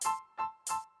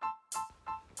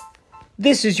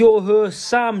This is your host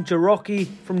Sam Jarocki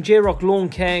from J-Rock Lawn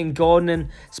Care and Gardening,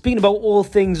 speaking about all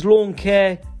things lawn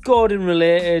care, garden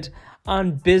related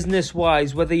and business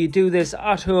wise, whether you do this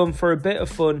at home for a bit of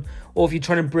fun or if you're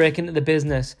trying to break into the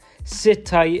business. Sit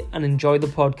tight and enjoy the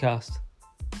podcast.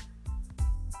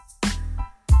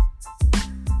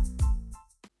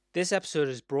 This episode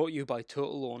is brought to you by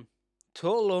Total Lawn.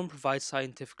 Total Lawn provides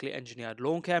scientifically engineered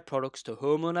lawn care products to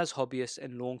homeowners, hobbyists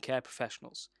and lawn care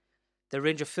professionals. Their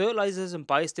range of fertilisers and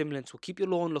biostimulants will keep your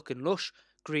lawn looking lush,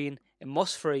 green and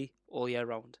moss-free all year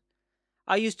round.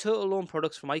 I use Total Lawn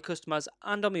products for my customers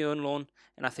and on my own lawn,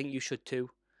 and I think you should too.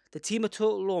 The team at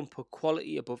Total Lawn put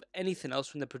quality above anything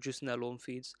else when they're producing their lawn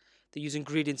feeds. They use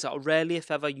ingredients that are rarely if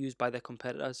ever used by their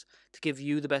competitors to give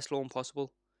you the best lawn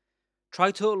possible.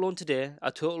 Try Total Lawn today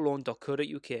at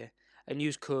totallawn.co.uk and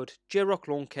use code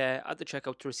JROCKLAWNCARE at the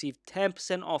checkout to receive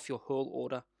 10% off your whole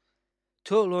order.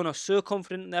 Total Lawn are so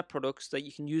confident in their products that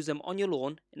you can use them on your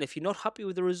lawn, and if you're not happy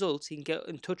with the results, you can get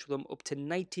in touch with them up to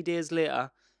 90 days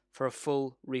later for a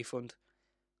full refund.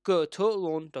 Go to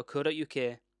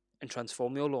totallawn.co.uk and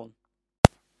transform your lawn.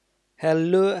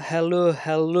 Hello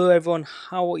everyone,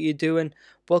 how are you doing?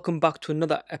 Welcome back to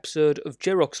another episode of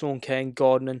J-Rock's Lawn Care and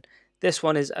Gardening. This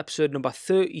one is episode number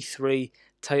 33,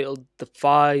 titled The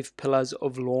 5 Pillars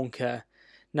of Lawn Care.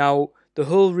 Now, the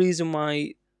whole reason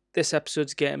why this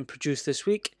episode's getting produced this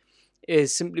week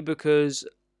is simply because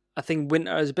I think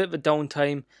winter is a bit of a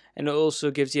downtime, and it also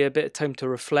gives you a bit of time to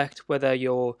reflect whether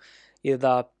you're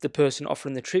either the person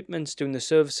offering the treatments, doing the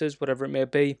services, whatever it may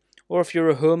be, or if you're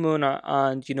a homeowner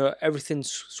and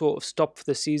everything's sort of stopped for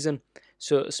the season,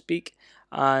 so to speak,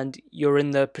 and you're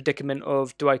in the predicament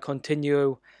of, do I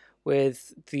continue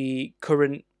with the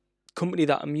current company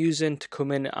that I'm using to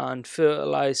come in and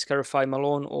fertilize, scarify my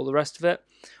lawn, all the rest of it,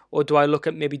 or do I look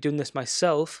at maybe doing this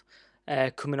myself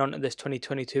coming on to this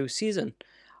 2022 season?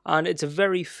 And it's a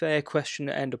very fair question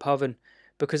to end up having,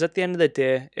 because at the end of the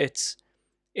day, it's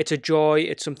a joy,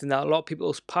 it's something that a lot of people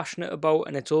are passionate about,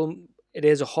 and it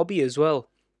is a hobby as well.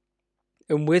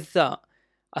 And with that,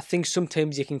 I think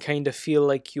sometimes you can kind of feel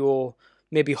like you're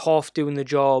maybe half doing the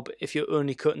job if you're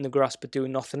only cutting the grass but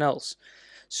doing nothing else.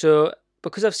 So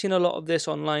because I've seen a lot of this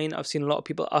online, I've seen a lot of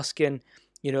people asking,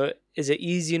 is it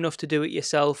easy enough to do it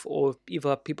yourself, or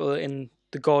either people in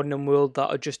the gardening world that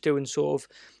are just doing sort of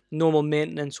normal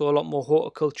maintenance or a lot more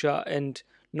horticulture and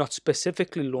not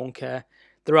specifically lawn care.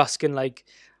 They're asking like,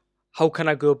 how can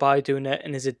I go by doing it,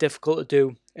 and is it difficult to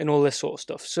do, and all this sort of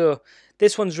stuff. So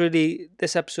this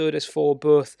episode is for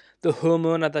both the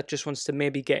homeowner that just wants to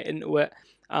maybe get into it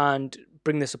and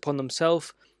bring this upon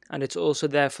themselves, and it's also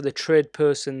there for the trade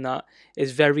person that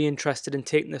is very interested in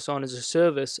taking this on as a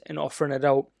service and offering it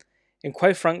out. And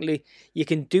quite frankly, you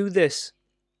can do this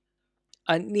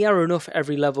at near enough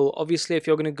every level. Obviously, if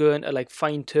you're going to go into like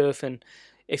fine turf, and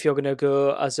if you're going to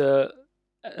go as a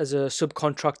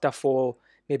subcontractor for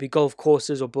maybe golf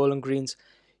courses or bowling greens,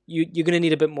 you're going to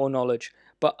need a bit more knowledge.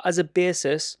 But as a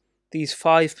basis, these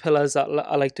 5 pillars that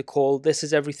I like to call, this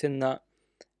is everything that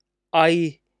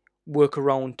I work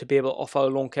around to be able to offer a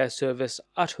lawn care service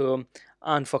at home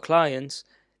and for clients.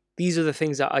 These are the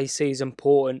things that I say is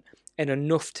important and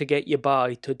enough to get you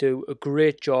by to do a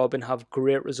great job and have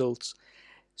great results.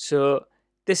 So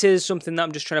this is something that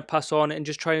I'm just trying to pass on and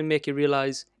just try and make you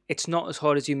realize it's not as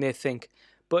hard as you may think.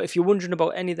 But if you're wondering about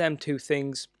any of them 2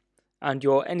 things and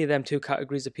you're any of them 2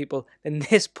 categories of people, then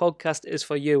this podcast is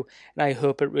for you, and I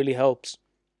hope it really helps.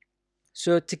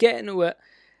 So to get into it,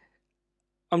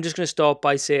 I'm just going to start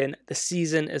by saying the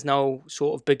season is now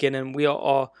sort of beginning.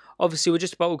 We're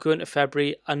just about to go into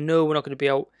February. I know we're not going to be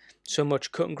out so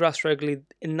much cutting grass regularly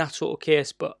in that sort of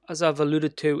case, but as I've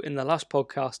alluded to in the last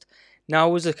podcast,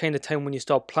 now is the kind of time when you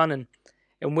start planning,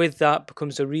 and with that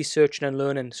becomes the researching and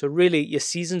learning. So really, your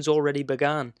season's already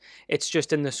began. It's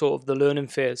just in the sort of the learning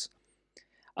phase.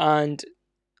 And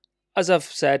as I've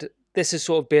said, this is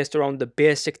sort of based around the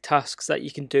basic tasks that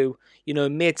you can do,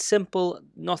 made simple,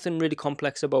 nothing really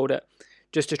complex about it,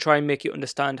 just to try and make you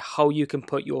understand how you can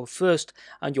put your first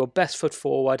and your best foot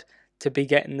forward to be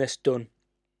getting this done.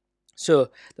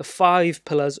 So the 5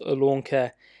 pillars of lawn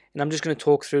care, and I'm just going to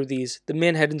talk through these. The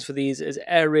main headings for these is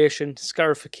aeration,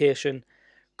 scarification,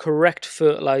 correct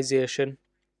fertilization,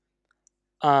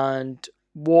 and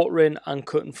watering and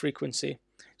cutting frequency.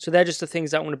 So they're just the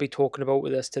things that I'm going to be talking about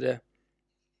with us today.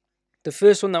 The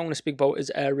first one that I'm going to speak about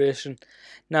is aeration.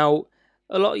 Now,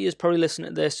 a lot of you probably listening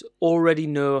to this already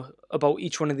know about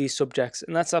each one of these subjects,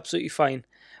 and that's absolutely fine.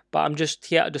 But I'm just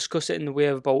here to discuss it in the way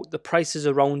of about the prices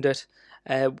around it,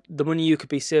 the money you could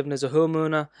be saving as a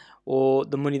homeowner, or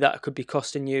the money that it could be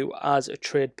costing you as a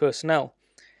trade personnel.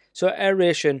 So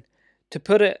aeration, to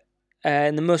put it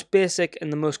And the most basic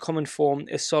and the most common form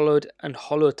is solid and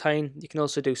hollow tine. You can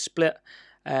also do split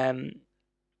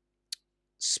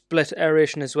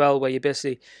aeration as well, where you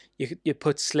basically you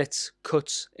put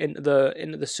cuts into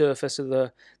the surface of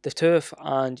the turf,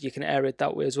 and you can aerate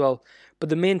that way as well. But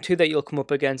the main two that you'll come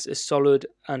up against is solid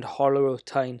and hollow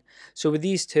tine. So with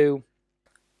these two,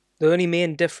 the only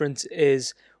main difference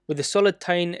is with the solid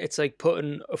tine, it's like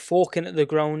putting a fork into the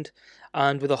ground,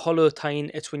 and with a hollow tine,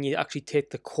 it's when you actually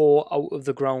take the core out of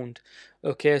the ground.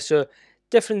 Okay, so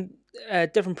different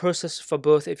process for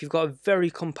both. If you've got a very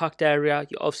compact area,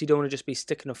 you obviously don't want to just be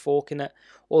sticking a fork in it.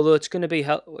 Although it's going to be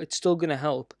it's still going to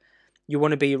help. You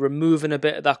want to be removing a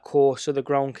bit of that core so the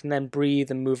ground can then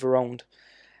breathe and move around.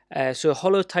 So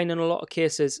hollow tine in a lot of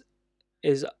cases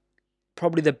is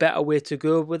probably the better way to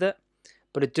go with it,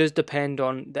 but it does depend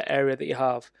on the area that you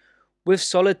have. With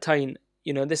solid tine,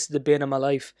 this is the bane of my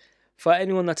life. For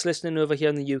anyone that's listening over here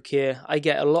in the UK, I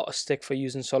get a lot of stick for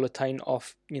using solid tine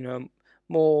off,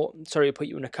 more, sorry to put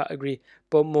you in a category,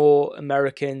 but more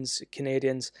Americans,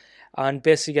 Canadians, and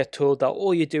basically get told that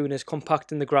all you're doing is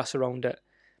compacting the grass around it.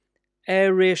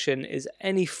 Aeration is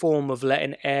any form of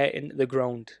letting air into the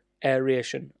ground.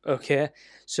 Aeration, okay?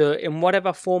 So in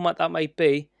whatever format that might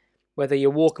be, whether you're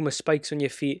walking with spikes on your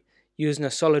feet, using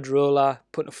a solid roller,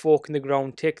 putting a fork in the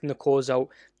ground, taking the cores out,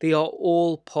 they are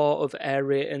all part of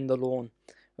aerating the lawn.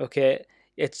 Okay,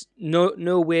 it's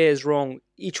no way is wrong.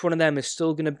 Each one of them is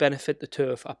still going to benefit the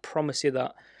turf. I promise you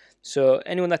that. So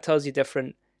anyone that tells you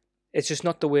different, it's just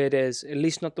not the way it is. At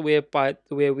least not the way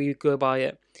we go by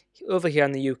it over here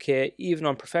in the UK. Even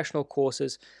on professional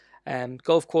courses,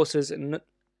 golf courses, and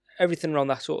everything around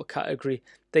that sort of category,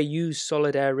 they use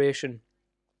solid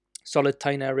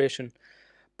tine aeration.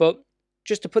 But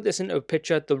just to put this into a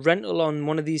picture, the rental on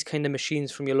one of these kind of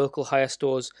machines from your local hire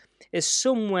stores is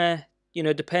somewhere,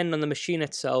 depending on the machine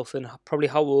itself and probably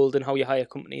how old and how your hire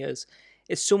company is,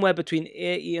 it's somewhere between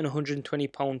 £80 and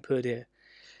 £120 per day.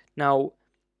 Now,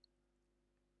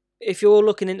 if you're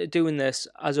looking into doing this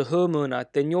as a homeowner,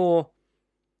 then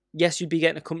yes, you'd be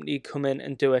getting a company to come in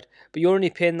and do it, but you're only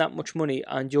paying that much money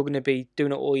and you're going to be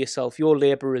doing it all yourself. Your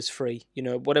labour is free,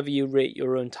 whatever you rate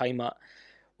your own time at.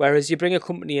 Whereas you bring a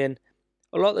company in,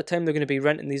 a lot of the time they're going to be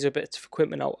renting these bits of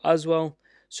equipment out as well.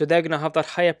 So they're going to have that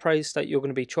higher price that you're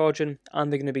going to be charging,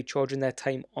 and they're going to be charging their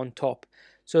time on top.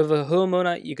 So if a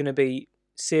homeowner, you're going to be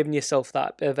saving yourself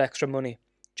that bit of extra money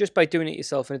just by doing it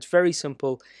yourself. And it's very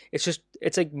simple. It's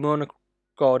like mowing a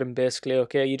garden basically,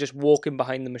 okay? You're just walking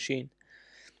behind the machine.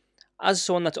 As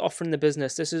someone that's offering the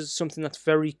business, this is something that's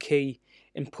very key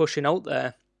in pushing out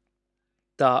there,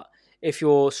 that if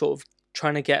you're sort of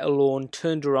trying to get a lawn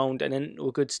turned around and into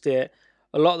a good state,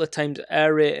 a lot of the times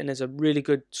aerating is a really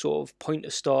good sort of point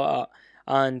to start at,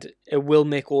 and it will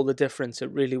make all the difference.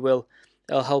 It really will.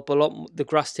 It'll help a lot, the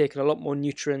grass taking a lot more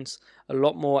nutrients, a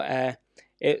lot more air.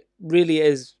 It really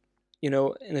is, in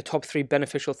the top 3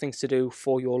 beneficial things to do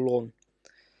for your lawn.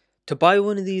 To buy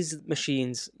one of these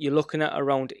machines, you're looking at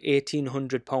around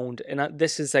 £1,800, and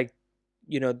this is like,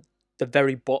 the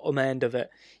very bottom end of it.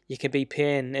 You can be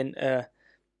paying in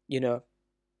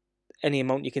any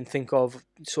amount you can think of,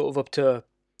 sort of up to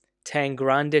 10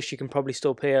 grandish. You can probably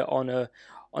still pay it on a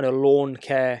lawn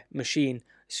care machine.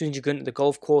 As soon as you go into the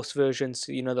golf course versions,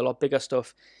 the lot bigger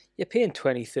stuff, you're paying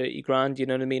 20-30 grand, you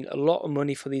know what I mean? A lot of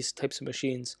money for these types of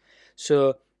machines.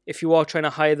 So if you are trying to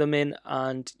hire them in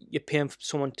and you're paying for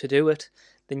someone to do it,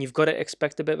 then you've got to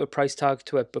expect a bit of a price tag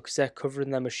to it, because they're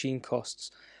covering their machine costs.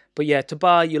 But yeah, to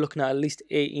buy, you're looking at least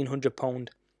 £1,800.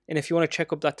 And if you want to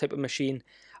check up that type of machine,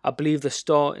 I believe the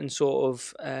starting sort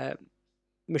of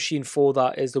machine for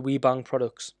that is the WeBang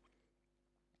products.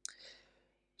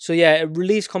 So yeah, it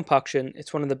relieves compaction.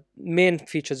 It's one of the main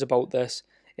features about this.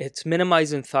 It's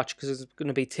minimizing thatch, because it's going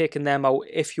to be taking them out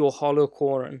if you're hollow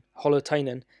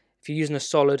tining. If you're using a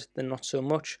solid, then not so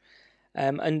much.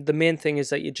 And the main thing is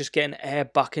that you're just getting air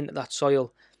back into that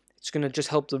soil. It's going to just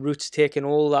help the roots take in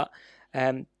all that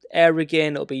air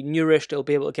again. It'll be nourished. It'll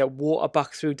be able to get water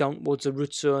back through down towards the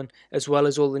root zone, as well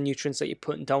as all the nutrients that you're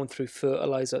putting down through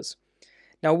fertilizers.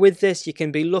 Now with this, you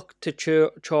can be looked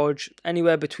to charge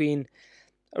anywhere between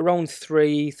around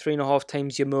 3.5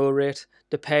 times your mow rate,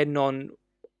 depending on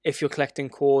if you're collecting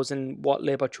cores and what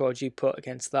labour charge you put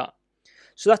against that.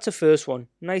 So that's the first one.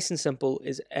 Nice and simple,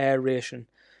 is aeration.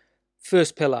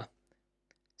 First pillar.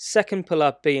 Second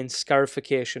pillar being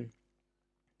scarification.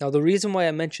 Now the reason why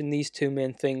I mention these two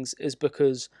main things is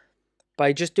because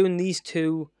by just doing these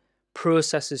two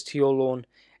processes to your lawn,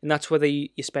 and that's whether you're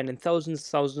spending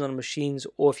thousands on machines,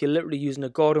 or if you're literally using a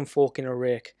garden fork and a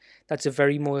rake, that's a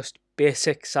very most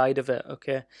basic side of it,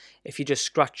 okay? If you're just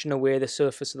scratching away the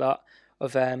surface of that,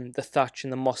 of the thatch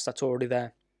and the moss that's already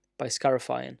there by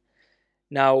scarifying.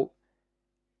 Now,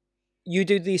 you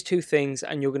do these two things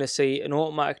and you're going to see an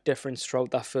automatic difference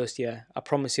throughout that first year. I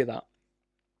promise you that.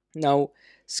 Now,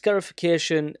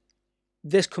 scarification,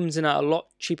 this comes in at a lot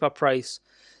cheaper price.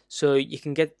 So you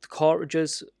can get the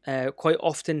cartridges quite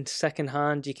often second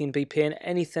hand. You can be paying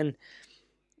anything,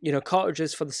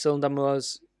 cartridges for the cylinder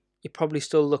mowers. You're probably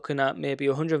still looking at maybe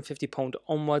 £150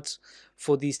 onwards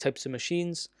for these types of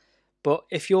machines. But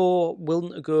if you're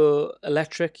willing to go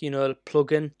electric,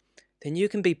 plug in, then you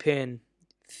can be paying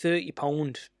 £30,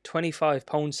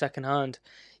 £25 second hand,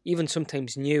 even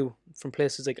sometimes new from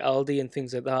places like Aldi and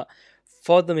things like that,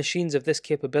 for the machines of this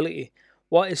capability.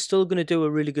 What is still going to do a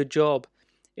really good job,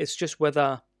 it's just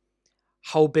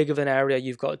how big of an area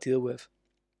you've got to deal with.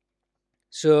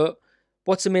 So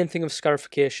what's the main thing of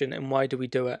scarification and why do we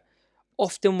do it?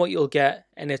 Often what you'll get,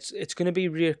 and it's going to be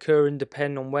reoccurring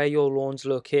depending on where your lawn's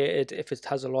located, if it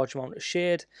has a large amount of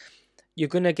shade, you're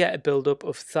going to get a build-up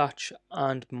of thatch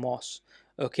and moss.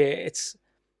 Okay,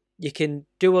 you can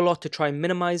do a lot to try and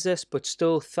minimize this, but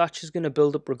still thatch is going to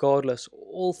build up regardless.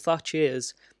 All thatch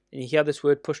is, and you hear this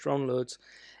word pushed around loads,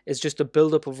 is just a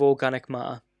build-up of organic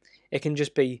matter. It can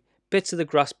just be bits of the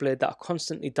grass blade that are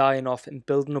constantly dying off and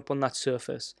building up on that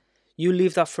surface. You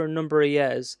leave that for a number of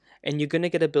years and you're going to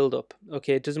get a build-up.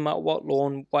 Okay, it doesn't matter what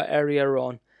lawn, what area you're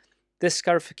on. This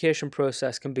scarification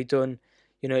process can be done,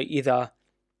 either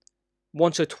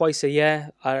once or twice a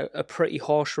year at a pretty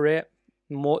harsh rate.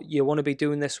 You want to be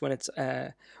doing this when it's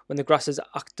when the grass is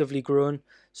actively growing,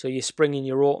 so your spring and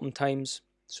your autumn times.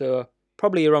 So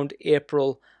probably around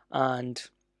April and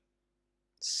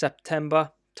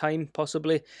September time,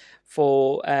 possibly,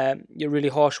 for your really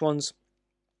harsh ones.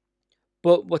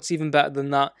 But what's even better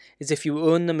than that is if you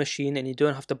own the machine and you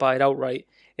don't have to buy it outright,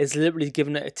 it's literally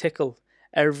giving it a tickle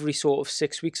every sort of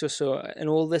 6 weeks or so. And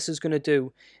all this is going to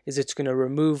do is it's going to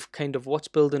remove kind of what's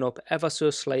building up ever so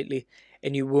slightly,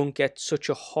 and you won't get such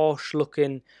a harsh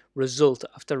looking result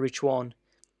after each one.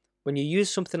 When you use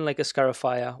something like a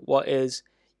scarifier, what is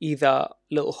either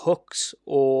little hooks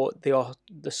or they are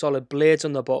the solid blades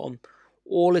on the bottom,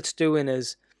 all it's doing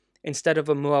is, instead of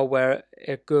a mower where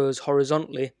it goes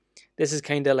horizontally, this is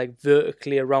kind of like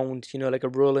vertically around, like a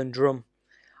rolling drum.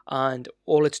 And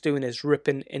all it's doing is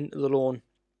ripping into the lawn.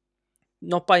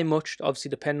 Not by much, obviously,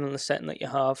 depending on the setting that you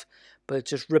have, but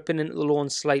it's just ripping into the lawn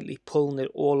slightly, pulling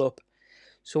it all up.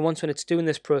 So when it's doing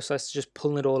this process, it's just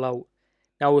pulling it all out.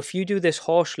 Now, if you do this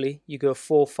harshly, you go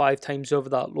 4 or 5 times over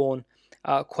that lawn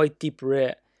at a quite deep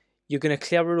rate, you're going to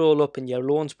clear it all up and your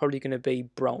lawn's probably going to be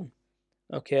brown.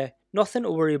 Okay, nothing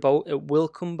to worry about. It will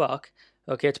come back.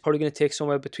 Okay, it's probably going to take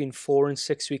somewhere between 4 and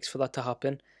 6 weeks for that to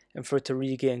happen and for it to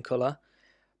regain colour.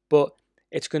 But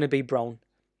it's going to be brown.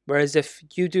 Whereas if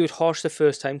you do it harsh the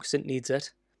first time because it needs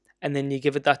it, and then you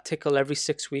give it that tickle every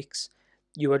 6 weeks,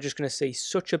 you are just going to see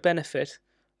such a benefit,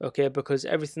 okay, because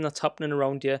everything that's happening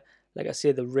around you, like I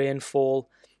say, the rainfall,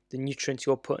 the nutrients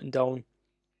you're putting down,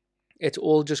 it's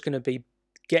all just going to be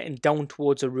getting down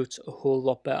towards the roots a whole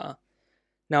lot better.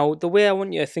 Now, the way I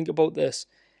want you to think about this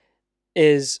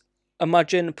is,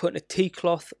 imagine putting a tea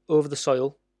cloth over the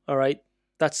soil, all right?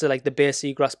 That's like the base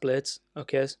grass blades,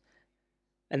 okay?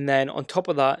 And then on top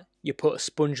of that, you put a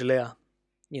sponge layer,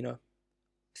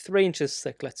 3 inches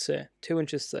thick, let's say, 2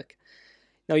 inches thick.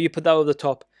 Now you put that over the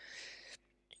top.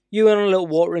 You in a little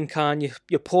watering can,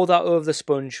 you pour that over the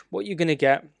sponge. What you're going to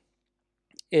get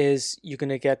is you're going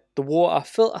to get the water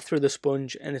filter through the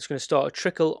sponge and it's going to start to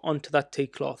trickle onto that tea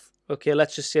cloth. Okay,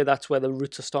 let's just say that's where the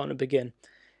roots are starting to begin.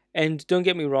 And don't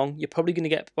get me wrong, you're probably going to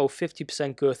get about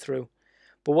 50% go through.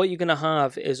 But what you're going to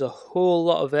have is a whole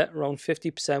lot of it, around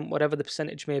 50%, whatever the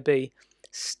percentage may be,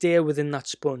 stay within that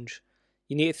sponge.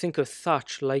 You need to think of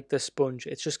thatch like the sponge.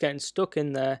 It's just getting stuck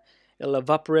in there. It'll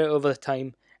evaporate over the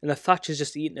time. And the thatch is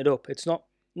just eating it up. It's not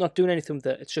doing anything with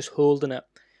it. It's just holding it.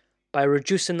 By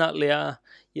reducing that layer,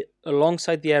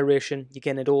 alongside the aeration, you're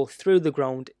getting it all through the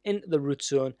ground, into the root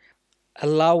zone,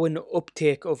 allowing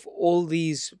uptake of all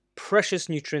these precious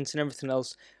nutrients and everything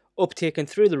else, uptaken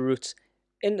through the roots,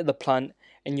 into the plant,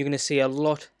 and you're going to see a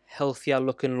lot healthier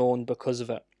looking lawn because of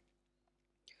it.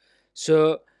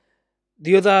 So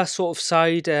the other sort of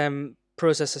side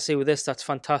process I see with this that's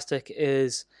fantastic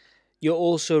is you're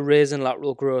also raising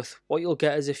lateral growth. What you'll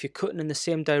get is if you're cutting in the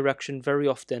same direction very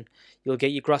often, you'll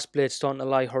get your grass blades starting to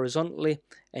lie horizontally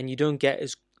and you don't get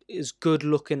as good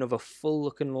looking of a full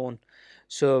looking lawn.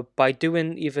 So by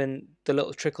doing even the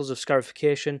little trickles of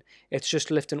scarification, it's just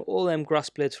lifting all them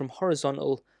grass blades from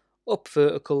horizontal up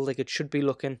vertical like it should be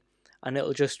looking, and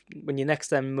it'll just, when you next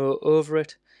then mow over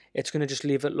it, it's going to just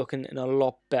leave it looking in a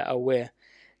lot better way.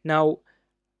 Now,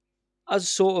 as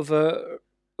sort of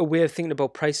a way of thinking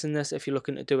about pricing this, if you're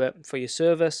looking to do it for your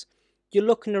service, you're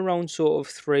looking around sort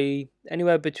of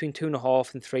anywhere between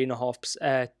 2.5 and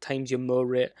 3.5 times your mow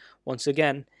rate once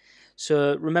again.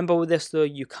 So remember with this though,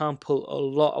 you can pull a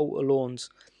lot out of lawns.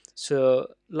 So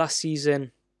last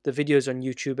season, the videos on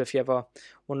YouTube, if you ever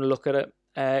want to look at it,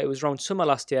 it was around summer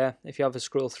last year. If you have a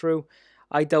scroll through,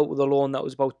 I dealt with a lawn that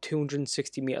was about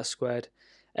 260 meters squared,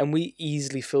 and we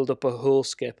easily filled up a whole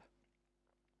skip.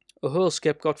 A whole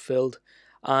skip got filled,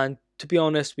 and to be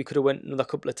honest, we could have went another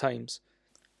couple of times.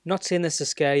 Not saying this to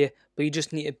scare you, but you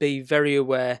just need to be very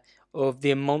aware of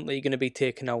the amount that you're going to be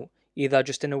taking out, either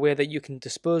just in a way that you can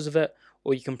dispose of it,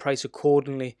 or you can price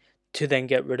accordingly to then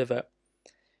get rid of it.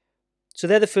 So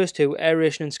they're the first two,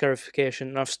 aeration and scarification,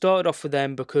 and I've started off with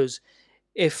them because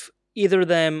if either of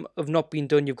them have not been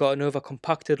done, you've got an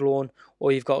over-compacted lawn,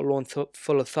 or you've got a lawn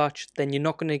full of thatch, then you're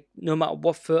not going to, no matter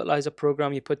what fertilizer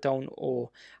program you put down,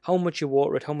 or how much you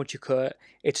water it, how much you cut it,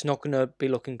 it's not going to be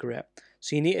looking great.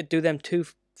 So you need to do them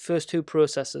first two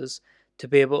processes to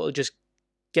be able to just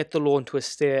get the lawn to a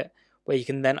state where you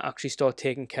can then actually start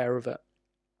taking care of it.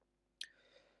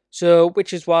 So,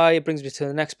 which is why it brings me to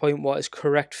the next point, what is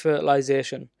correct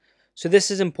fertilization. So this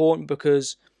is important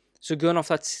because, so going off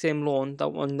that same lawn, that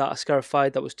one that I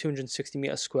scarified, that was 260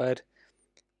 meters squared,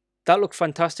 that looked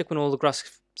fantastic when all the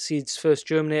grass seeds first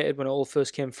germinated, when it all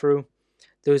first came through.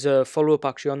 There was a follow-up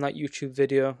actually on that YouTube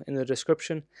video in the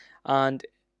description, and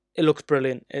it looks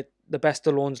brilliant. The best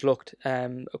the lawns looked,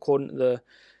 according to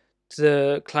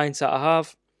the clients that I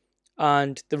have,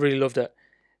 and they really loved it.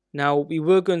 Now, we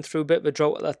were going through a bit of a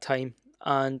drought at that time,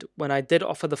 and when I did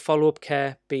offer the follow-up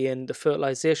care, being the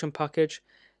fertilization package,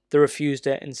 they refused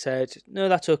it and said, no,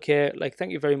 that's okay, like,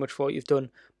 thank you very much for what you've done,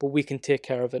 but we can take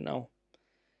care of it now.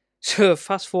 So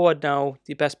fast forward now,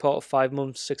 the best part of 5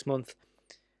 months, 6 months,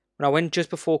 when I went just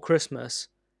before Christmas,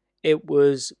 it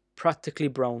was practically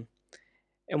brown.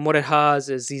 And what it has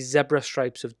is these zebra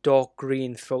stripes of dark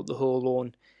green throughout the whole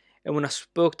lawn. And when I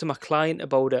spoke to my client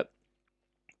about it,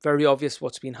 very obvious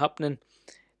what's been happening.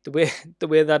 The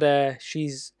way that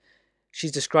she's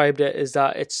described it is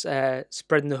that it's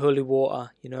spreading the holy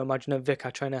water. You know, imagine a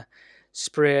vicar trying to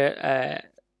spray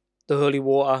the holy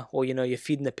water, or you know, you're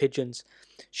feeding the pigeons.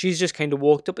 She's just kind of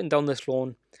walked up and down this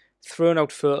lawn, thrown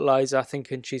out fertilizer,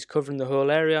 thinking she's covering the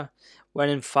whole area, when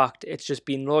in fact it's just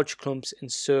been large clumps in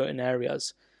certain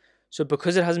areas. So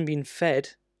because it hasn't been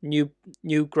fed new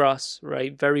grass,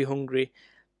 right, very hungry,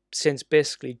 since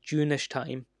basically June-ish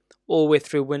time, all the way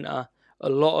through winter, a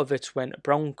lot of it's went a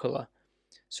brown colour.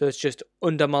 So it's just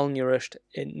under malnourished,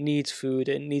 it needs food,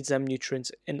 it needs them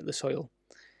nutrients into the soil.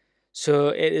 So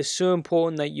it is so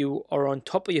important that you are on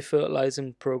top of your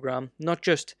fertilising program, not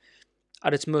just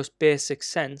at its most basic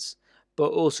sense,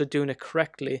 but also doing it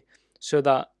correctly so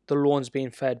that the lawn's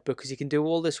being fed, because you can do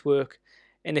all this work,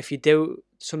 and if you do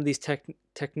some of these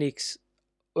techniques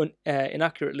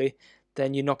inaccurately,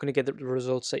 then you're not going to get the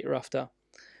results that you're after.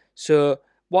 So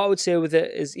what I would say with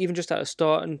it is, even just at a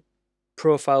starting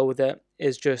profile with it,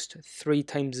 is just 3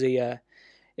 times a year.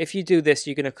 If you do this,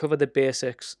 you're going to cover the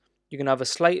basics, you're going to have a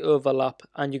slight overlap,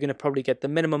 and you're going to probably get the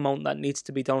minimum amount that needs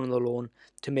to be done on the lawn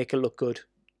to make it look good,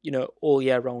 you know, all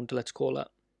year round, let's call it.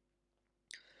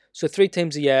 So 3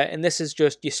 times a year, and this is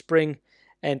just your spring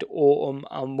and autumn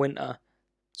and winter.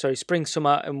 Sorry, spring,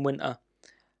 summer and winter.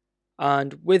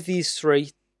 And with these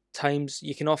 3 times,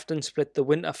 you can often split the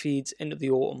winter feeds into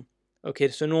the autumn. Okay,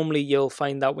 so normally you'll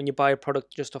find that when you buy a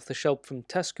product just off the shelf from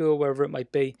Tesco or wherever it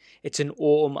might be, it's an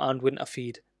autumn and winter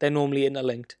feed. They're normally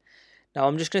interlinked. Now,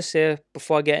 I'm just going to say,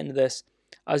 before I get into this,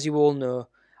 as you all know,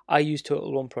 I use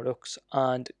Total Lawn products,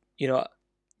 and, you know,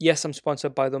 yes, I'm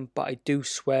sponsored by them, but I do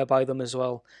swear by them as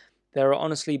well. They're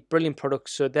honestly brilliant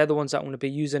products, so they're the ones that I'm going to be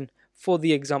using for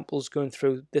the examples going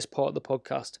through this part of the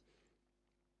podcast.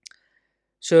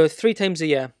 So 3 times a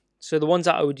year. So the ones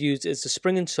that I would use is the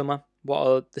spring and summer, what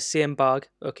are the same bag.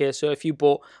 Okay, so if you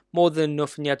bought more than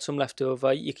enough and you had some left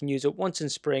over, you can use it once in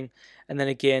spring and then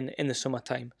again in the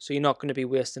summertime. So you're not going to be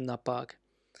wasting that bag.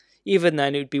 Even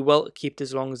then, it would be well to keep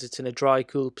as long as it's in a dry,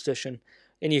 cool position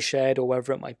in your shed or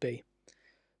wherever it might be.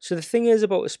 So the thing is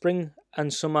about a spring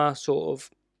and summer sort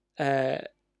of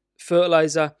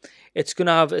fertilizer, it's going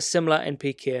to have a similar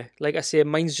NPK. Like I say,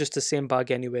 mine's just the same bag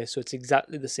anyway, so it's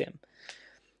exactly the same.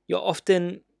 You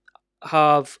often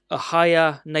have a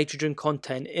higher nitrogen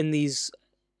content in these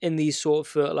sort of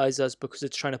fertilizers because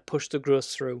it's trying to push the growth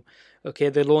through. Okay,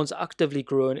 the lawn's actively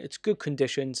growing, it's good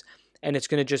conditions, and it's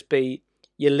going to just be,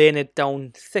 you're laying it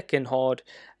down thick and hard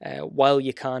while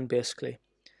you can, basically.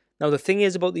 Now the thing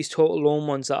is about these Total Lawn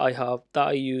ones that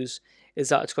I use, is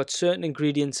that it's got certain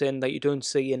ingredients in that you don't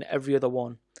see in every other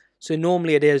one. So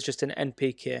normally it is just an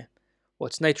NPK,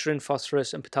 what's nitrogen,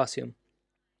 phosphorus and potassium.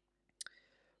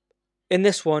 In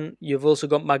this one, you've also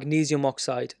got magnesium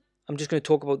oxide. I'm just going to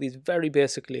talk about these very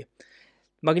basically.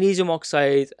 Magnesium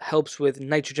oxide helps with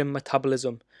nitrogen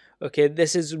metabolism. Okay,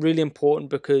 this is really important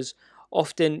because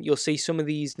often you'll see some of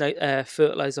these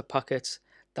fertilizer packets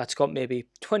that's got maybe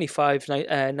 25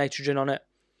 nitrogen on it.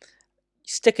 You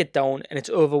stick it down and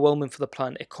it's overwhelming for the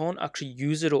plant. It can't actually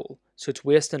use it all, so it's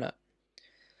wasting it.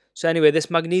 So anyway, this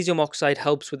magnesium oxide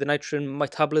helps with the nitrogen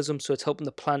metabolism, so it's helping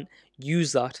the plant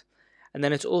use that. And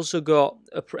then it's also got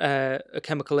a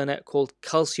chemical in it called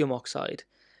calcium oxide.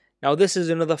 Now this is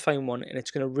another fine one, and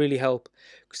it's going to really help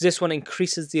because this one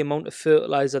increases the amount of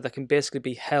fertilizer that can basically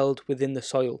be held within the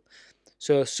soil.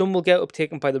 So some will get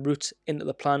uptaken by the roots into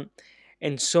the plant,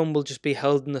 and some will just be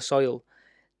held in the soil.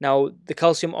 Now the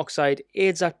calcium oxide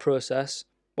aids that process,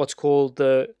 what's called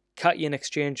the cation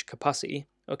exchange capacity.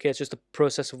 Okay, it's just a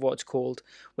process of what it's called,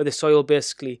 where the soil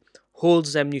basically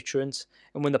holds them nutrients,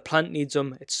 and when the plant needs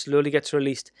them, it slowly gets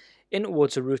released in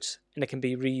towards the roots, and it can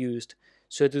be reused.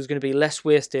 So there's going to be less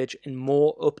wastage and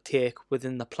more uptake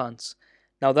within the plants.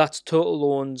 Now that's Total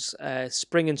Loan's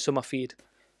spring and summer feed.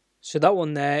 So that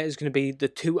one there is going to be the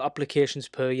 2 applications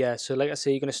per year. So like I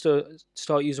say, you're going to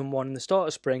start using one in the start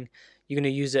of spring, you're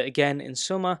going to use it again in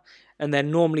summer, and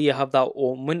then normally you have that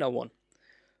autumn winter one.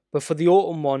 But for the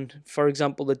autumn one, for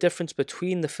example, the difference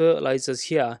between the fertilizers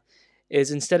here is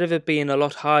instead of it being a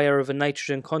lot higher of a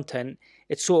nitrogen content,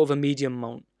 it's sort of a medium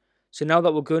amount. So now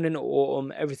that we're going into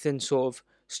autumn, everything's sort of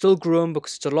still growing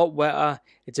because it's a lot wetter,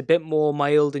 it's a bit more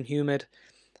mild and humid.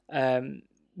 We're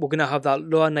going to have that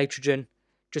lower nitrogen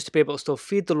just to be able to still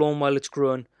feed the lawn while it's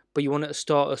growing, but you want it to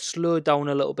start to slow down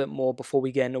a little bit more before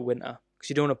we get into winter because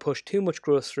you don't want to push too much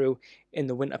growth through in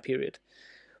the winter period.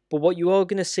 But what you are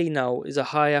going to see now is a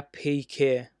higher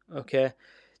PK, okay?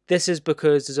 This is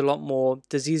because there's a lot more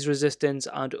disease resistance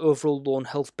and overall lawn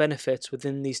health benefits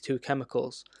within these 2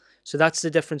 chemicals. So that's the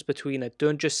difference between it.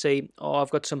 Don't just say, oh, I've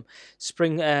got some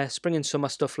spring and summer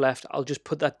stuff left. I'll just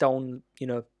put that down,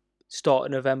 start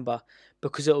of November,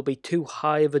 because it'll be too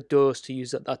high of a dose to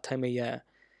use at that time of year.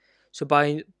 So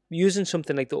by using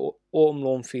something like the autumn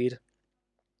lawn feed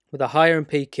with a higher in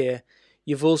PK,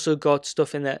 you've also got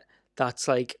stuff in it that's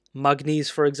like manganese,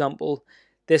 for example.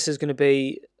 This is going to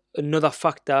be another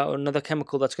factor or another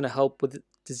chemical that's going to help with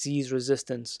disease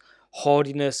resistance,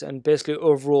 hardiness, and basically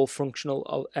overall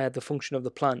the function of the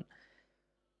plant.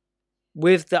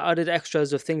 With the added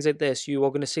extras of things like this, you are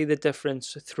going to see the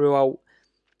difference throughout.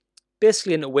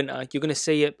 Basically, in the winter, you're going to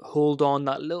see it hold on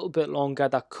that little bit longer,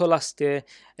 that colour stay,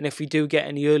 and if we do get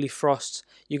any early frosts,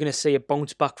 you're going to see it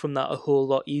bounce back from that a whole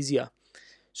lot easier.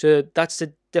 So that's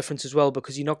the difference as well,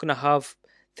 because you're not going to have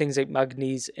things like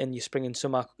manganese in your spring and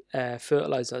summer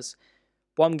fertilizers.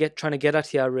 What I'm trying to get at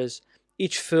here is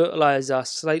each fertilizer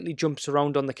slightly jumps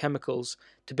around on the chemicals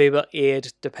to be able to aid,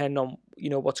 depending on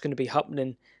what's going to be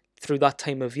happening through that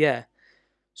time of year.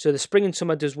 So the spring and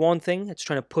summer does one thing, it's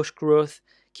trying to push growth,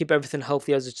 keep everything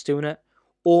healthy as it's doing it.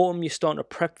 Autumn, you're starting to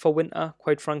prep for winter,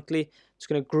 quite frankly. It's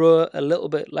going to grow a little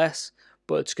bit less,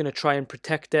 but it's going to try and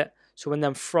protect it. So when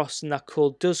them frost and that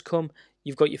cold does come,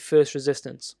 you've got your first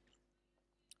resistance.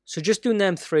 So just doing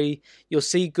them 3, you'll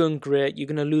see going great. You're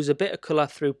going to lose a bit of colour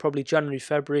through probably January,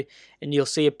 February, and you'll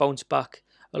see it bounce back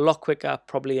a lot quicker,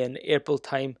 probably in April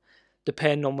time,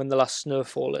 depending on when the last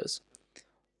snowfall is.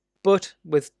 But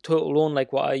with Total Loan,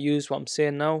 like what I'm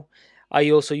saying now, I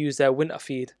also use their winter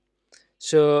feed.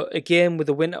 So again, with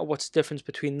the winter, what's the difference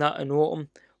between that and autumn?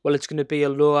 Well, it's going to be a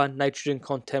lower nitrogen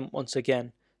content once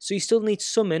again. So you still need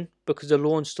some in because the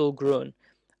lawn's still growing.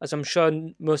 As I'm sure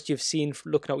most of you have seen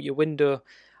looking out your window,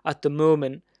 at the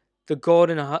moment, the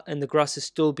garden and the grass is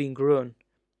still being grown.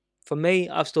 For me,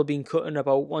 I've still been cutting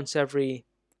about once every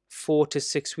 4 to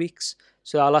 6 weeks.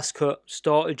 So our last cut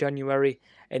started January,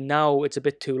 and now it's a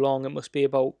bit too long. It must be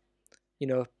about,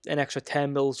 an extra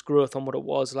 10 mils growth on what it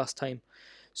was last time.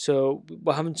 So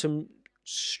we're having some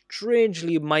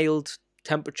strangely mild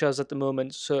temperatures at the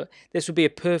moment. So this would be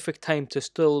a perfect time to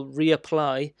still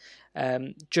reapply,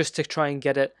 just to try and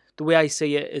get it. The way I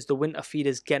see it is the winter feed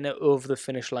is getting it over the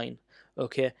finish line.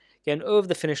 Okay, getting over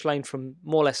the finish line from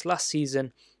more or less last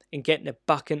season and getting it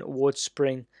back in towards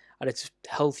spring at its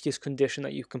healthiest condition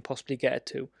that you can possibly get it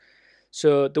to.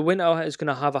 So the winter is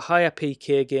going to have a higher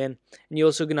PK again, and you're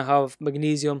also going to have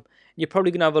magnesium. You're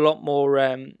probably going to have a lot more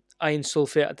iron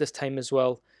sulfate at this time as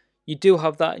well. You do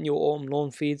have that in your autumn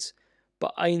lawn feeds,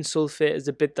 but iron sulfate is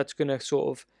a bit that's going to sort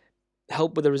of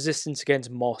help with the resistance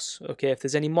against moss. Okay, if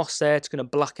there's any moss there, it's going to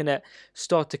blacken it,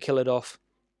 start to kill it off.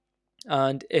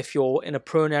 And if you're in a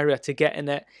prone area to get in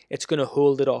it, it's going to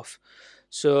hold it off.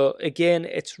 So again,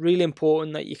 it's really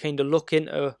important that you kind of look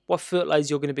into what fertilizer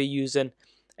you're going to be using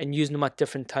and using them at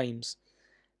different times.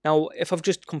 Now, if I've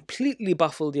just completely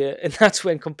baffled you and that's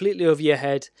went completely over your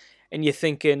head and you're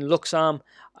thinking, look, Sam,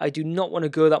 I do not want to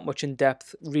go that much in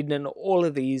depth reading into all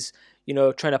of these,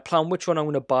 trying to plan which one I'm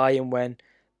going to buy and when,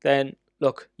 then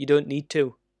look, you don't need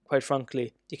to, quite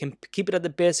frankly. You can keep it at the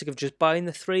basic of just buying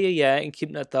the 3 a year and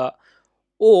keeping it at that.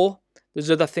 Or there's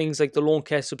other things like the Lawn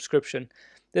Care subscription.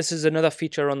 This is another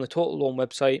feature on the Total Loan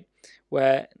website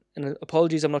where, and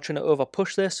apologies, I'm not trying to over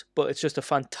push this, but it's just a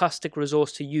fantastic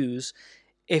resource to use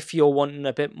if you're wanting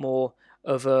a bit more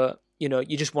of a,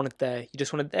 you just want it there. You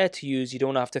just want it there to use. You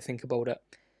don't have to think about it.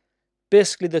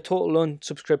 Basically, the Total Loan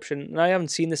subscription, and I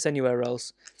haven't seen this anywhere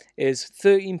else, is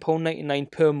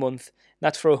 £13.99 per month.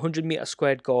 That's for a 100 metre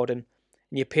squared garden.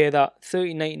 And you pay that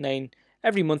 £13.99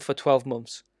 every month for 12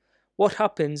 months. What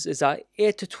happens is that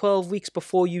 8 to 12 weeks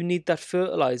before you need that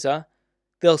fertilizer,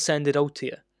 they'll send it out to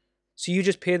you. So you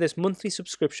just pay this monthly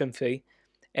subscription fee,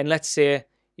 and let's say,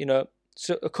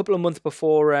 so a couple of months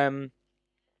before,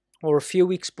 or a few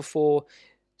weeks before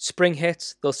spring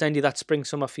hits, they'll send you that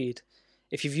spring-summer feed.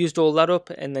 If you've used all that up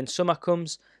and then summer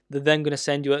comes, they're then going to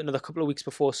send you another couple of weeks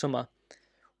before summer.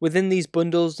 Within these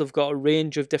bundles, they've got a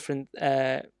range of different,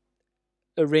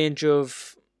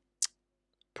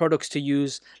 products to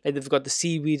use. Like they've got the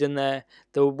seaweed in there,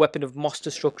 the weapon of moss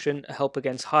destruction, a help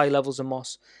against high levels of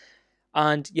moss.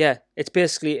 And yeah, it's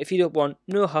basically, if you don't want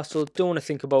no hassle, don't want to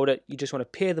think about it, you just want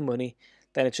to pay the money,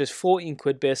 then it's just 14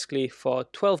 quid basically for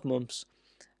 12 months.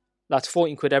 That's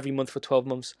 14 quid every month for 12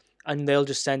 months. And they'll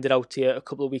just send it out to you a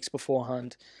couple of weeks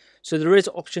beforehand. So there is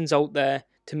options out there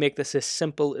to make this as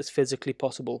simple as physically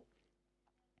possible.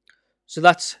 So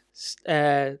that's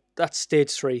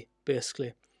stage 3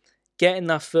 basically. Getting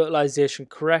that fertilization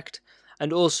correct,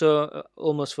 and also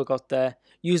almost forgot there,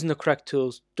 using the correct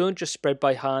tools. Don't just spread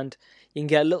by hand. You can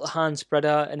get a little hand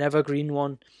spreader, an evergreen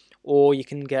one, or you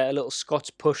can get a little Scott's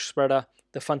push spreader.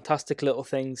 They're fantastic little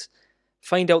things.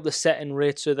 Find out the setting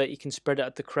rate so that you can spread it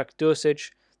at the correct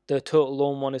dosage. The Total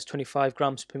Loan one is 25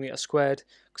 grams per meter squared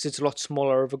because it's a lot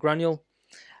smaller of a granule.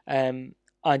 And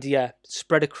yeah,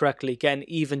 spread it correctly, get an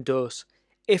even dose.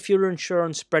 If you're unsure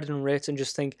on spreading rates and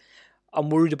just think, I'm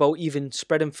worried about even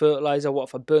spreading fertilizer, what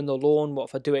if I burn the lawn, what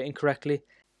if I do it incorrectly,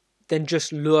 then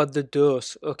just lower the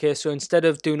dose. Okay, so instead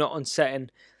of doing it on setting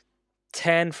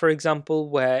 10, for example,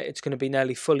 where it's going to be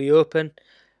nearly fully open,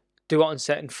 do it on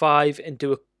setting 5 and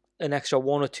do an extra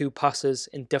 1 or 2 passes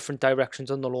in different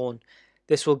directions on the lawn.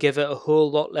 This will give it a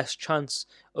whole lot less chance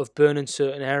of burning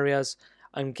certain areas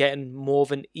and getting more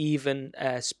of an even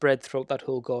spread throughout that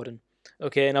whole garden.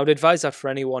 Okay, and I would advise that for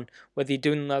anyone, whether you're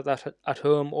doing that at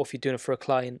home or if you're doing it for a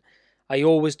client. I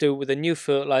always do it with a new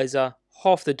fertilizer,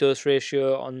 half the dose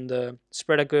ratio on the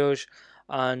spreader gauge,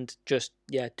 and just,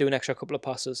 do an extra couple of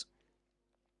passes.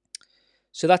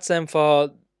 So that's them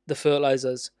for the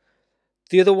fertilizers.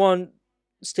 The other one,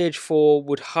 stage 4,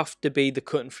 would have to be the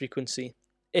cutting frequency.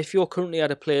 If you're currently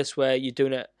at a place where you're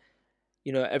doing it,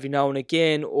 every now and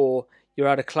again, or you're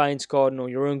at a client's garden or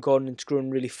your own garden and it's growing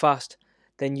really fast,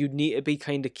 then you need to be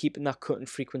kind of keeping that cutting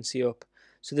frequency up.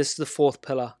 So this is the 4th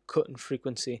pillar, cutting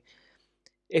frequency.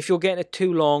 If you're getting it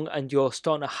too long and you're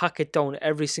starting to hack it down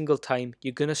every single time,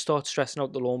 you're going to start stressing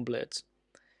out the lawn blades.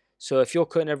 So if you're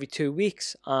cutting every 2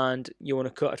 weeks and you want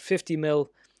to cut at 50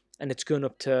 mil and it's going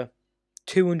up to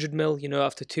 200 mil,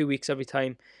 after 2 weeks every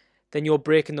time, then you're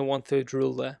breaking the 1/3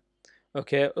 rule there.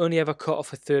 Okay, only ever cut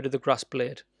off 1/3 of the grass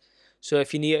blade. So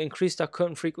if you need to increase that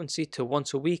cutting frequency to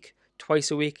once a week, twice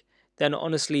a week, then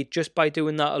honestly, just by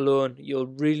doing that alone, you'll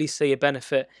really see a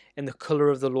benefit in the colour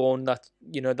of the lawn that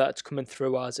that's coming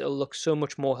through as. It'll look so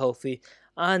much more healthy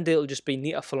and it'll just be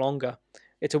neater for longer.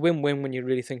 It's a win-win when you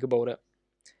really think about it.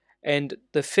 And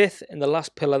the 5th and the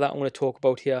last pillar that I want to talk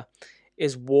about here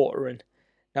is watering.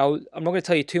 Now, I'm not going to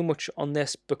tell you too much on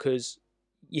this because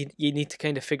you need to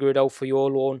kind of figure it out for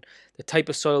your lawn, the type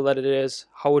of soil that it is,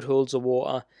 how it holds the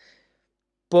water.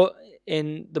 But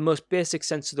in the most basic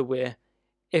sense of the way,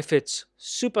 if it's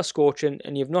super scorching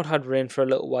and you've not had rain for a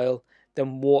little while,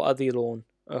 then water the lawn,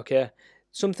 okay?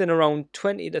 Something around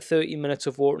 20 to 30 minutes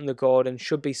of watering the garden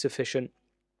should be sufficient.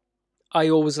 I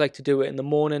always like to do it in the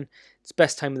morning. It's the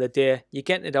best time of the day. You're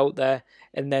getting it out there,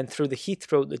 and then through the heat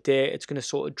throughout the day, it's going to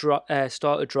start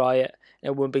to dry it,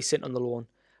 and it won't be sitting on the lawn.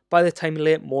 By the time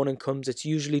late morning comes, it's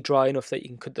usually dry enough that you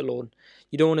can cut the lawn.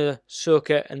 You don't want to soak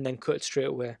it and then cut it straight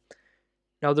away.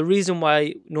 Now, the reason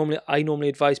why I normally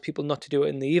advise people not to do it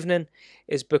in the evening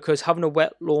is because having a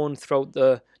wet lawn throughout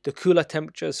the cooler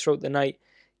temperatures throughout the night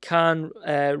can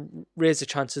raise the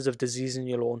chances of disease in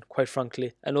your lawn, quite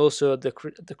frankly, and also the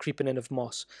creeping in of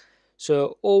moss.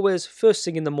 So always first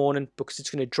thing in the morning, because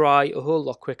it's going to dry a whole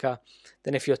lot quicker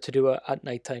than if you're to do it at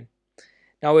night time.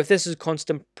 Now, if this is a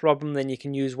constant problem, then you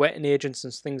can use wetting agents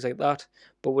and things like that,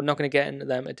 but we're not going to get into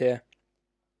them today.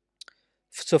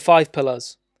 So 5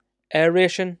 pillars: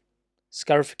 aeration,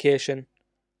 scarification,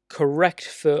 correct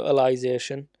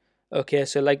fertilization. Okay,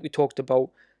 so like we talked about,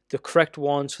 the correct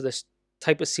ones for this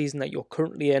type of season that you're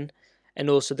currently in, and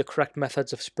also the correct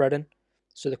methods of spreading.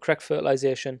 So the correct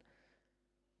fertilization,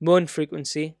 mowing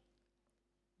frequency,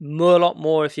 mow a lot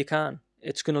more if you can.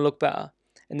 It's going to look better.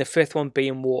 And the 5th one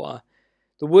being water.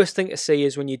 The worst thing to see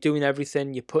is when you're doing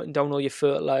everything, you're putting down all your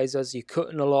fertilizers, you're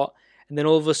cutting a lot, and then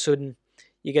all of a sudden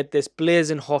you get this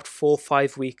blazing hot 4 or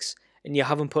 5 weeks and you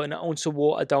haven't put an ounce of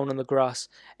water down on the grass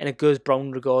and it goes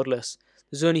brown regardless.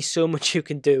 There's only so much you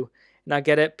can do. And I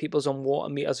get it, people's on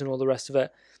water meters and all the rest of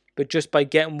it, but just by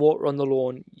getting water on the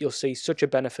lawn, you'll see such a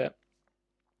benefit.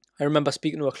 I remember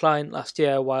speaking to a client last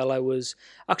year while I was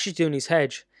actually doing his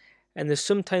hedge, and there's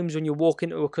sometimes when you walk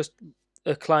into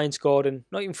a client's garden,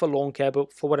 not even for lawn care,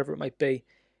 but for whatever it might be,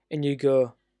 and you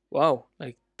go, wow,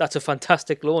 like that's a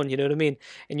fantastic lawn, you know what I mean?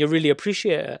 And you really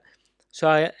appreciate it. So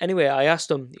I asked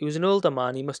him, he was an older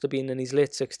man, he must have been in his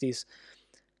late 60s.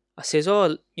 I says,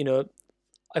 oh,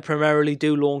 I primarily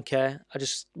do lawn care. I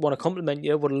just want to compliment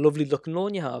you. What a lovely looking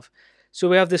lawn you have. So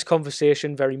we have this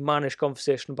conversation, very mannish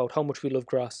conversation about how much we love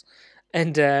grass.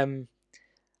 And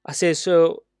I say,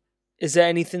 so is there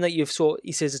anything that you've saw?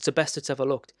 He says, it's the best it's ever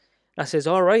looked. And I says,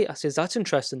 all right. I says, that's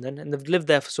interesting then. And they've lived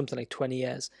there for something like 20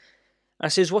 years. And I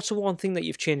says, what's the one thing that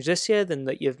you've changed this year then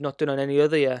that you've not done on any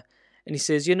other year? And he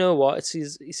says, you know what?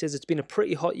 He says, it's been a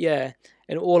pretty hot year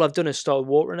and all I've done is started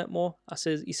watering it more.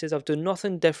 He says, I've done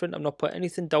nothing different. I've not put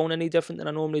anything down any different than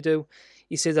I normally do.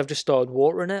 He says, I've just started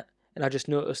watering it and I just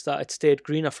noticed that it stayed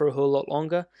greener for a whole lot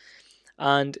longer.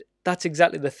 And that's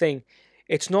exactly the thing.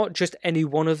 It's not just any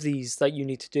one of these that you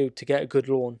need to do to get a good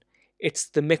lawn. It's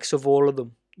the mix of all of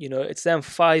them. It's them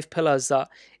 5 pillars that,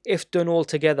 if done all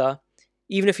together,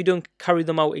 even if you don't carry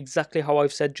them out exactly how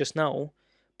I've said just now,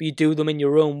 but you do them in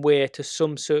your own way to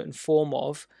some certain form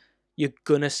of, you're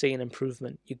going to see an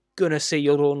improvement. You're going to see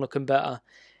your lawn looking better.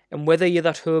 And whether you're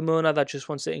that homeowner that just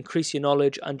wants to increase your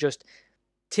knowledge and just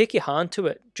take your hand to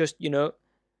it, just,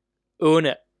 own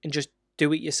it and just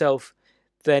do it yourself,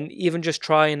 then even just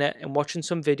trying it and watching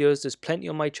some videos, there's plenty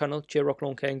on my channel, J-Rock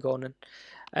Lawn Care and Gardening,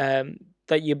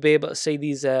 that you'll be able to see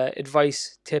these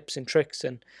advice, tips and tricks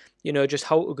and, just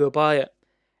how to go by it.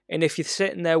 And if you're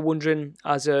sitting there wondering,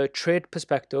 as a trade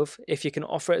perspective, if you can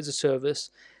offer it as a service,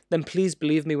 then please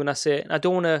believe me when I say it. And I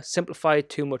don't want to simplify it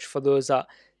too much for those that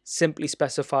simply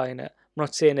specifying it. I'm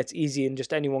not saying it's easy and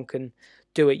just anyone can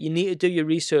do it. You need to do your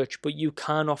research, but you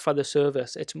can offer the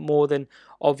service. It's more than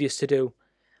obvious to do.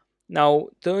 Now,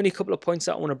 the only couple of points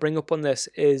that I want to bring up on this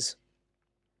is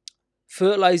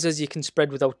fertilizers you can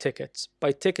spread without tickets.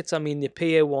 By tickets, I mean your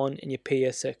PA1 and your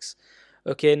PA6.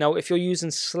 Okay, now if you're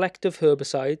using selective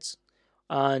herbicides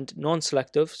and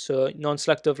non-selective, so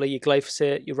non-selective like your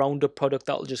glyphosate, your Roundup product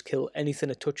that'll just kill anything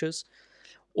it touches,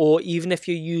 or even if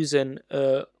you're using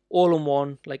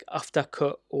all-in-one like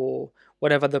Aftercut or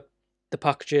whatever the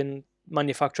packaging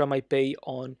manufacturer might be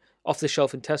on off the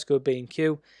shelf in Tesco,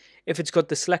 B&Q, if it's got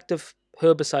the selective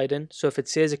herbicide in, so if it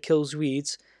says it kills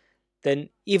weeds, then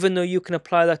even though you can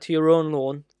apply that to your own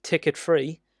lawn ticket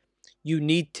free, you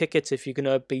need tickets if you're going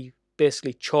to be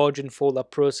basically charging for that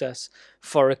process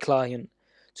for a client.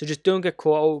 So just don't get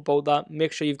caught out about that.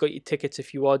 Make sure you've got your tickets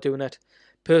if you are doing it.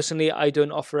 Personally, I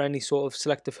don't offer any sort of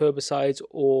selective herbicides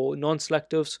or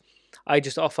non-selectives. I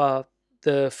just offer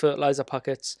the fertilizer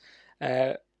packets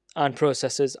and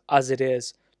processes as it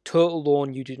is. Total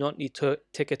Lawn, you do not need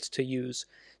tickets to use.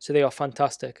 So they are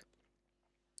fantastic.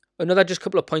 Another just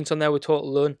couple of points on there with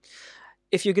Total Lawn.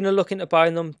 If you're going to look into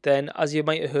buying them, then as you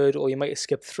might have heard or you might have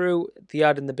skipped through the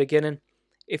ad in the beginning,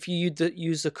 if you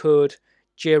use the code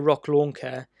JROCK Lawn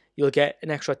Care, you'll get an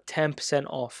extra 10%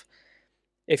 off.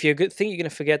 If you think you're going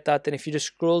to forget that, then if you just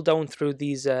scroll down through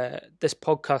these this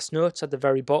podcast notes at the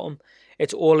very bottom,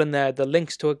 it's all in there. The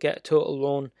links to it, Get Total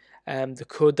Lawn, the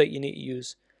code that you need to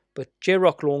use. But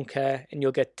JROCK Lawn Care, and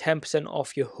you'll get 10%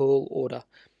 off your whole order.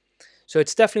 So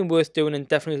it's definitely worth doing and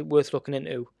definitely worth looking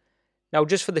into. Now,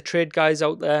 just for the trade guys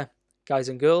out there, guys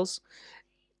and girls,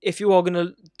 if you are going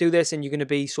to do this and you're going to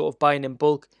be sort of buying in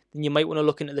bulk, then you might want to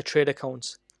look into the trade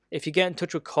accounts. If you get in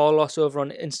touch with Carlos over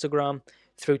on Instagram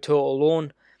through Total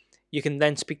Lawn, you can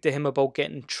then speak to him about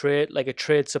getting a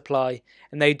trade supply,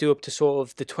 and they do up to sort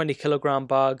of the 20 kilogram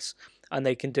bags, and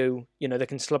they can do, they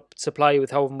can supply you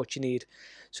with however much you need.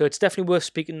 So it's definitely worth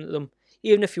speaking to them.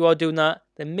 Even if you are doing that,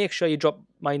 then make sure you drop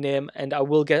my name and I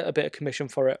will get a bit of commission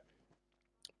for it.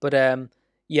 But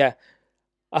yeah,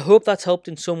 I hope that's helped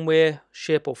in some way,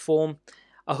 shape or form.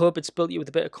 I hope it's built you with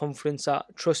a bit of confidence that,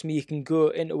 trust me, you can go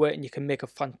into it and you can make a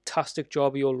fantastic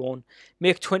job of your loan.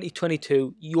 Make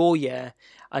 2022 your year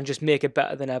and just make it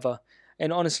better than ever.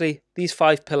 And honestly, these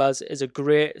 5 pillars is a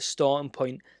great starting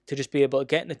point to just be able to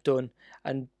getting it done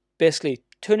and basically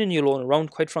turning your loan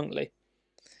around, quite frankly.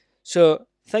 So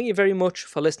thank you very much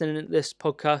for listening to this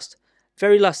podcast.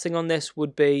 Very last thing on this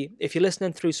would be, if you're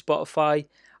listening through Spotify,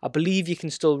 I believe you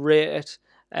can still rate it.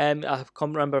 I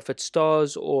can't remember if it's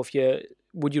stars or if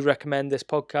would you recommend this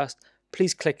podcast.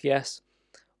 Please click yes.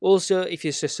 Also, if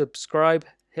you subscribe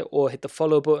hit the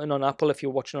follow button on Apple if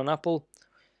you're watching on Apple.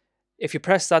 If you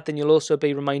press that, then you'll also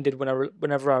be reminded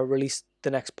whenever I release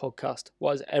the next podcast,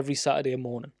 what is every Saturday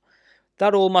morning.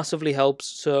 That all massively helps.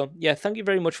 So yeah, thank you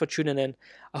very much for tuning in.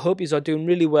 I hope you are doing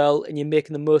really well and you're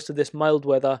making the most of this mild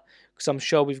weather, because I'm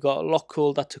sure we've got a lot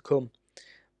colder to come.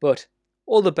 But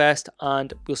all the best,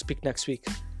 and we'll speak next week.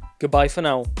 Goodbye for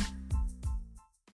now.